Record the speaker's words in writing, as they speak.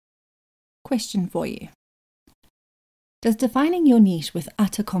question for you. Does defining your niche with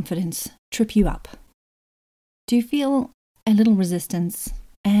utter confidence trip you up? Do you feel a little resistance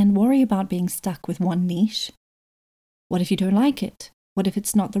and worry about being stuck with one niche? What if you don't like it? What if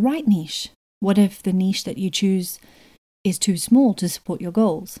it's not the right niche? What if the niche that you choose is too small to support your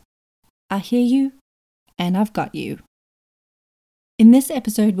goals? I hear you, and I've got you. In this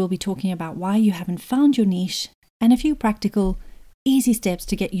episode, we'll be talking about why you haven't found your niche and a few practical, easy steps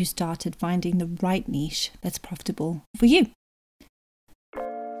to get you started finding the right niche that's profitable for you.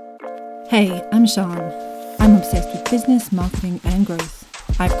 Hey, I'm Sean. I'm obsessed with business, marketing, and growth.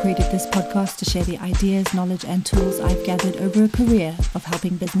 I've created this podcast to share the ideas, knowledge, and tools I've gathered over a career of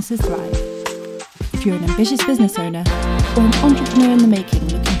helping businesses thrive. If you're an ambitious business owner or an entrepreneur in the making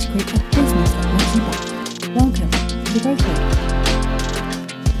looking to create a business that makes you laugh, welcome to the Growth Herd.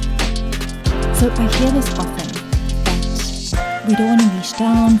 So I hear this often, that we don't want to niche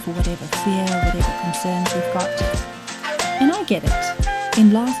down for whatever fear, whatever concerns we've got. And I get it.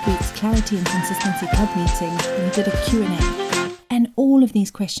 In last week's Clarity and Consistency Club meeting, we did a Q&A, and all of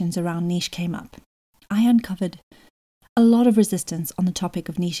these questions around niche came up. I uncovered a lot of resistance on the topic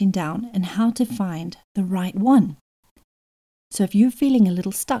of niching down and how to find the right one. So if you're feeling a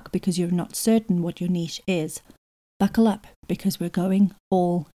little stuck because you're not certain what your niche is, buckle up because we're going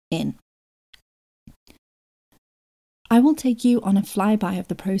all in. I will take you on a flyby of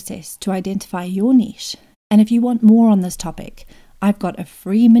the process to identify your niche. And if you want more on this topic, I've got a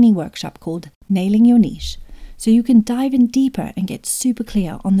free mini workshop called Nailing Your Niche, so you can dive in deeper and get super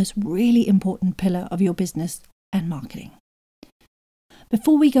clear on this really important pillar of your business and marketing.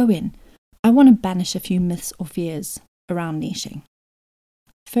 Before we go in, I want to banish a few myths or fears around niching.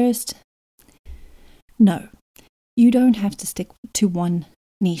 First, no, you don't have to stick to one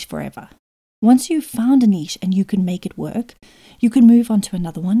niche forever. Once you've found a niche and you can make it work, you can move on to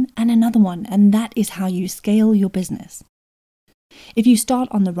another one, and that is how you scale your business. If you start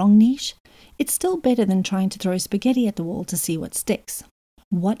on the wrong niche, it's still better than trying to throw spaghetti at the wall to see what sticks.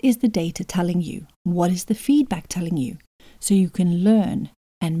 What is the data telling you? What is the feedback telling you? So you can learn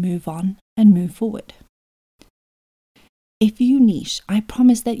and move on and move forward. If you niche, I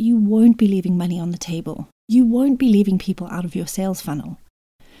promise that you won't be leaving money on the table. You won't be leaving people out of your sales funnel.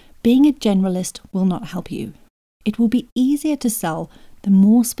 Being a generalist will not help you. It will be easier to sell the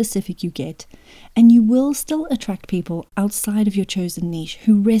more specific you get, and you will still attract people outside of your chosen niche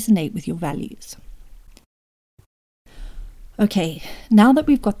who resonate with your values. Okay, now that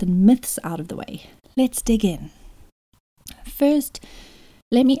we've got the myths out of the way, let's dig in. First,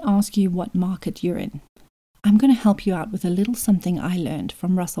 let me ask you what market you're in. I'm going to help you out with a little something I learned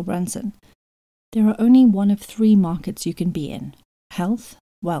from Russell Brunson. There are only one of three markets you can be in: health,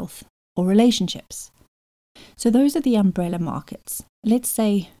 wealth, or relationships. So those are the umbrella markets. Let's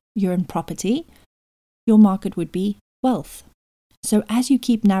say you're in property, your market would be wealth. So as you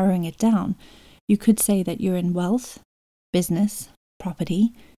keep narrowing it down, you could say that you're in wealth, business,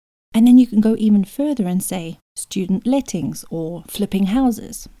 property, and then you can go even further and say student lettings or flipping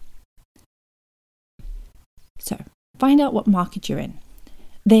houses. So find out what market you're in.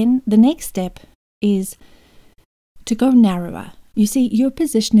 Then the next step is to go narrower. You see, you're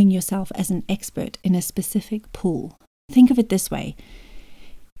positioning yourself as an expert in a specific pool. Think of it this way.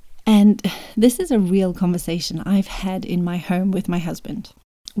 And this is a real conversation I've had in my home with my husband.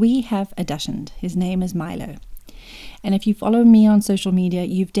 We have a Dachshund. His name is Milo. And if you follow me on social media,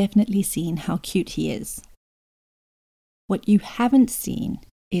 you've definitely seen how cute he is. What you haven't seen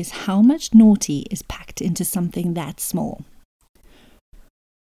is how much naughty is packed into something that small.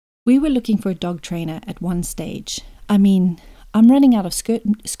 We were looking for a dog trainer at one stage. I'm running out of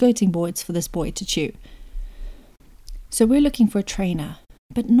skirting boards for this boy to chew. So we're looking for a trainer,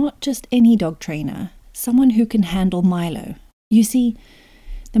 but not just any dog trainer, someone who can handle Milo. You see,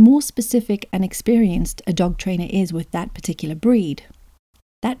 the more specific and experienced a dog trainer is with that particular breed,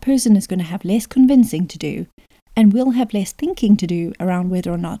 that person is going to have less convincing to do and will have less thinking to do around whether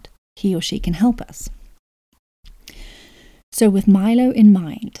or not he or she can help us. So with Milo in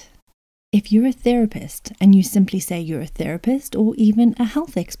mind, if you're a therapist and you simply say you're a therapist or even a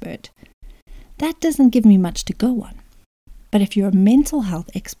health expert, that doesn't give me much to go on. But if you're a mental health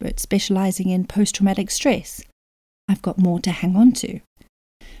expert specializing in post-traumatic stress, I've got more to hang on to.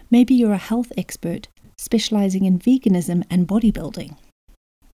 Maybe you're a health expert specializing in veganism and bodybuilding.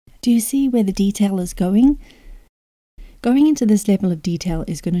 Do you see where the detail is going? Going into this level of detail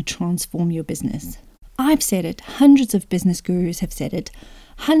is going to transform your business. I've said it, hundreds of business gurus have said it,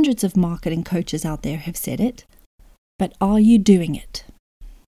 hundreds of marketing coaches out there have said it, but are you doing it?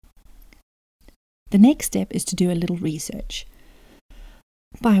 The next step is to do a little research.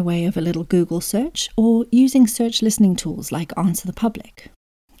 by way of a little Google search or using search listening tools like Answer the Public.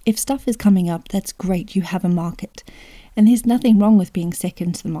 If stuff is coming up, that's great, you have a market, and there's nothing wrong with being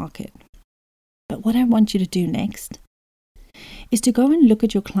second to the market. But what I want you to do next is to go and look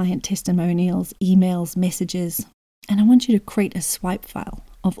at your client testimonials, emails, messages, and I want you to create a swipe file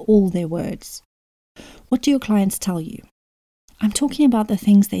of all their words. What do your clients tell you? I'm talking about the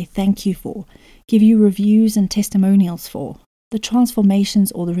things they thank you for, give you reviews and testimonials for, the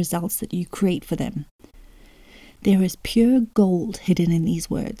transformations or the results that you create for them. There is pure gold hidden in these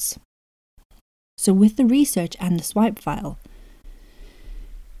words. So with the research and the swipe file,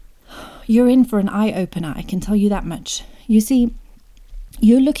 you're in for an eye-opener, I can tell you that much. You see,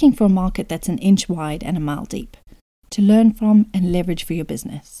 you're looking for a market that's an inch wide and a mile deep to learn from and leverage for your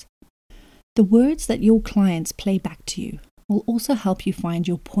business. The words that your clients play back to you will also help you find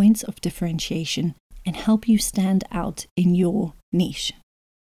your points of differentiation and help you stand out in your niche.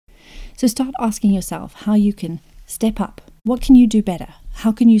 So start asking yourself how you can step up. What can you do better?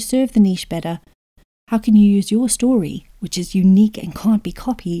 How can you serve the niche better? How can you use your story, which is unique and can't be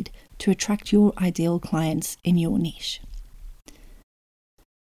copied, to attract your ideal clients in your niche?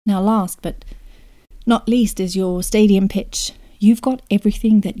 Now, last but not least is your stadium pitch. You've got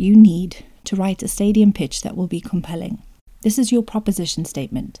everything that you need to write a stadium pitch that will be compelling. This is your proposition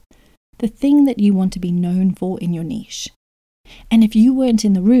statement, the thing that you want to be known for in your niche. And if you weren't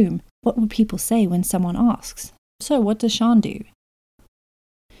in the room, what would people say when someone asks, "So what does Sian do?"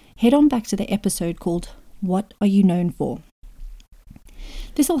 Head on back to the episode called What Are You Known For?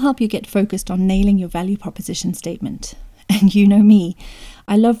 This will help you get focused on nailing your value proposition statement. And you know me,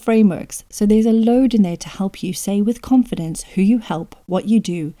 I love frameworks, so there's a load in there to help you say with confidence who you help, what you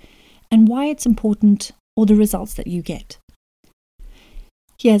do, and why it's important or the results that you get.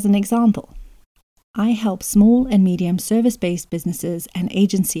 Here's an example. I help small and medium service-based businesses and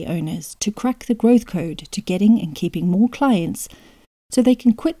agency owners to crack the growth code to getting and keeping more clients so they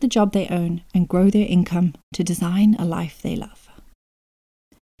can quit the job they own and grow their income to design a life they love.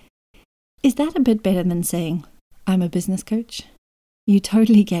 Is that a bit better than saying, I'm a business coach? You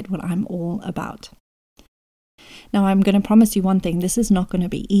totally get what I'm all about. Now, I'm going to promise you one thing, this is not going to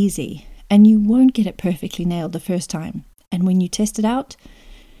be easy, and you won't get it perfectly nailed the first time. And when you test it out,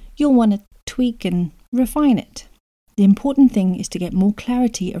 you'll want to tweak and refine it. The important thing is to get more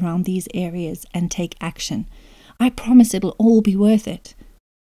clarity around these areas and take action. I promise it'll all be worth it.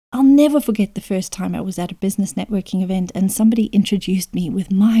 I'll never forget the first time I was at a business networking event and somebody introduced me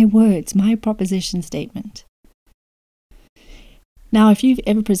with my words, my proposition statement. Now, if you've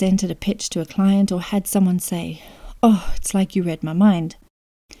ever presented a pitch to a client or had someone say, "Oh, it's like you read my mind,"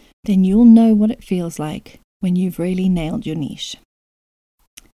 then you'll know what it feels like when you've really nailed your niche.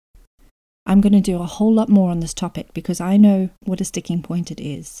 I'm going to do a whole lot more on this topic because I know what a sticking point it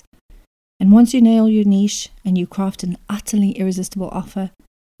is. And once you nail your niche and you craft an utterly irresistible offer,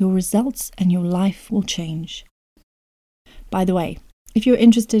 your results and your life will change. By the way, if you're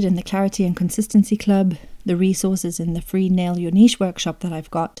interested in the Clarity and Consistency Club, the resources in the free Nail Your Niche workshop that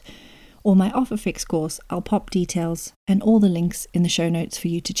I've got, or my Offer Fix course, I'll pop details and all the links in the show notes for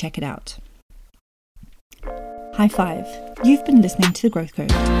you to check it out. High five. You've been listening to The Growth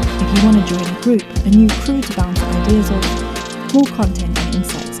Code. If you want to join a group, a new crew to bounce ideas off, more content and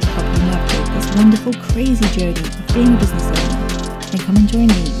insights to help you navigate this wonderful, crazy journey of being a business owner, then come and join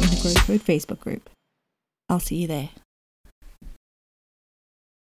me in the Growth Code Facebook group. I'll see you there.